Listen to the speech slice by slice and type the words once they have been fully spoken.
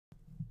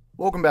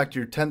Welcome back to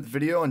your 10th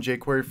video on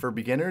JQuery for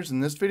beginners. In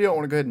this video I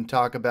want to go ahead and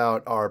talk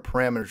about our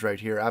parameters right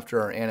here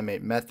after our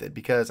animate method,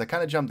 because I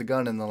kind of jumped the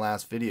gun in the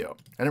last video.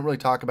 I didn't really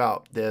talk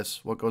about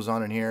this, what goes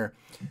on in here,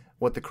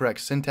 what the correct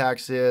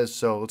syntax is,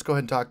 so let's go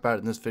ahead and talk about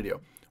it in this video.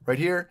 Right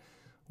here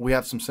we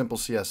have some simple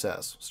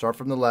CSS. Start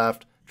from the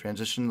left,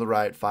 transition to the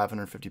right,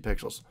 550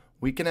 pixels.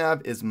 We can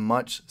have as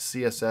much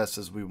CSS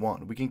as we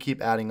want. We can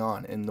keep adding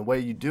on, and the way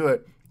you do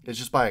it is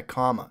just by a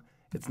comma.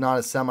 It's not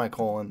a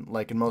semicolon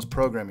like in most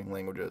programming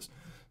languages.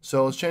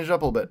 So let's change it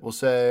up a little bit. We'll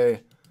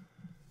say,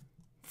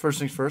 first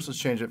things first, let's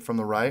change it from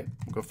the right.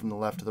 We'll go from the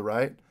left to the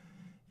right.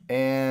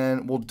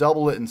 And we'll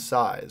double it in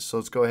size. So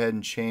let's go ahead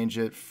and change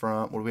it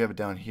from, what do we have it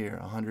down here?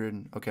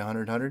 100, okay,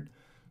 100, 100.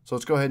 So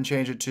let's go ahead and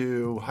change it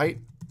to height,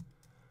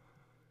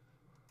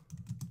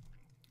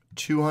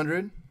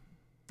 200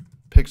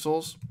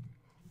 pixels.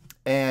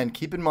 And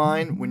keep in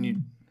mind when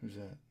you, who's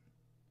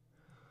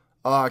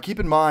that?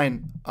 Keep in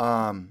mind,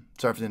 sorry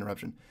for the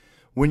interruption.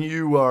 When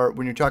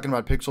you're talking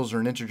about pixels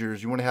or in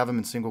integers, you want to have them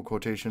in single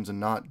quotations and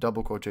not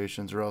double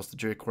quotations, or else the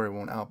jQuery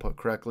won't output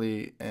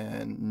correctly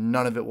and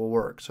none of it will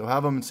work. So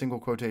have them in single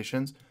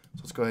quotations. So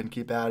let's go ahead and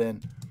keep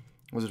adding,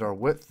 was it our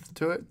width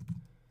to it?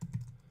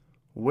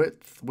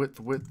 Width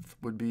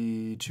would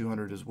be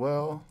 200 as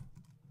well.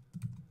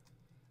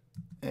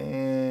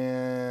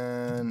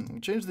 And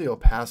we'll change the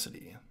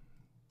opacity.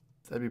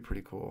 That'd be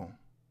pretty cool.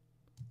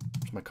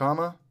 There's my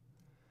comma.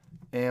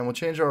 And we'll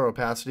change our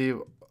opacity.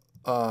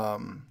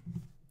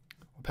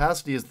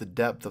 Opacity is the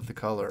depth of the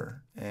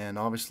color, and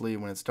obviously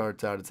when it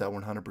starts out it's at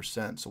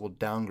 100%, so we'll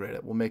downgrade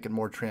it. We'll make it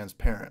more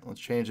transparent. Let's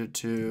change it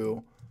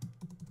to,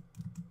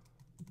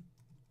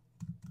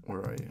 where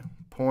are you?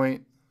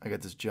 Point. I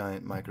got this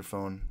giant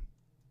microphone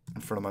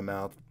in front of my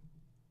mouth,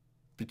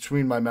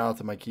 between my mouth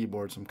and my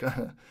keyboard, so I'm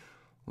kind of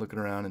looking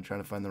around and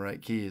trying to find the right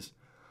keys.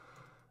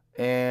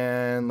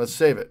 And let's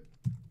save it.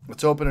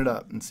 Let's open it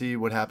up and see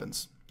what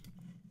happens.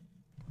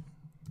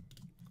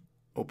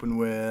 Open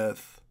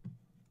with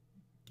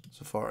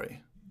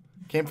Safari.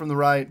 Came from the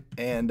right,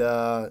 and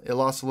it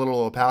lost a little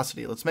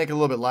opacity. Let's make it a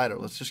little bit lighter.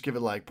 Let's just give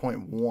it like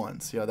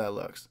 0.1. See how that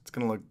looks. It's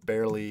going to look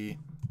barely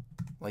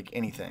like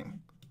anything.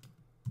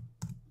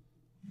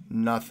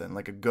 Nothing,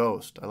 like a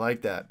ghost. I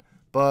like that.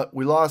 But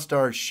we lost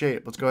our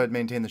shape. Let's go ahead and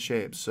maintain the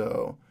shape.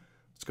 So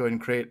let's go ahead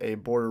and create a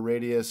border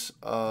radius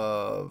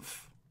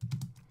of...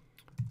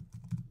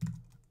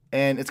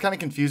 And it's kind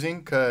of confusing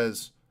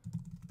because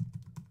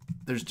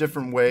there's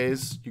different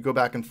ways. You go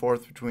back and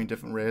forth between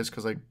different ways,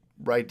 because like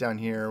right down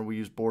here we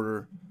use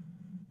border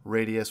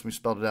radius, we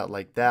spelled it out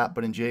like that,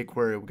 but in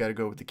jQuery we got to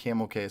go with the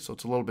camel case, so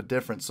it's a little bit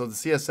different. So the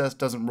CSS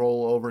doesn't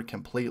roll over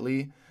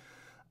completely,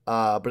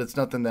 but it's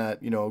nothing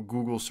that, you know,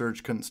 Google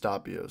search couldn't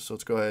stop you. So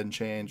let's go ahead and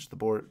change the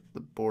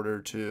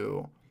border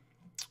to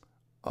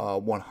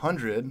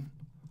 100,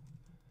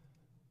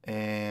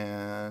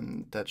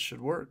 and that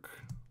should work.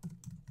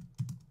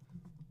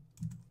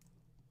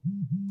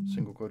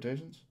 Single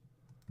quotations,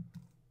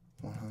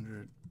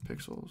 100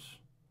 pixels.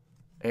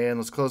 And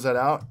let's close that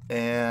out,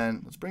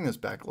 and let's bring this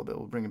back a little bit.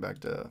 We'll bring it back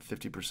to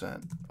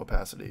 50%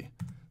 opacity.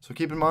 So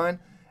keep in mind,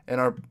 in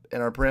our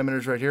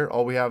parameters right here,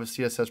 all we have is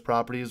CSS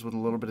properties with a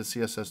little bit of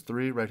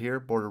CSS3 right here,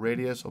 border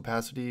radius,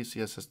 opacity,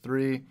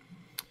 CSS3,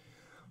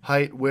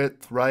 height,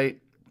 width, right,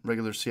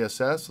 regular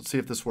CSS. Let's see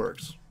if this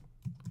works.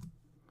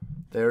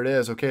 There it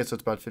is. Okay, so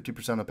it's about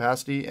 50%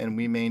 opacity, and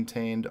we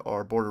maintained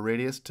our border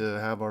radius to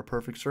have our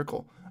perfect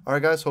circle. All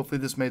right, guys, hopefully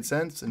this made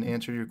sense and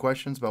answered your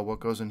questions about what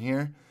goes in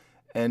here.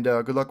 And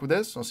good luck with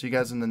this. I'll see you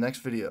guys in the next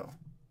video.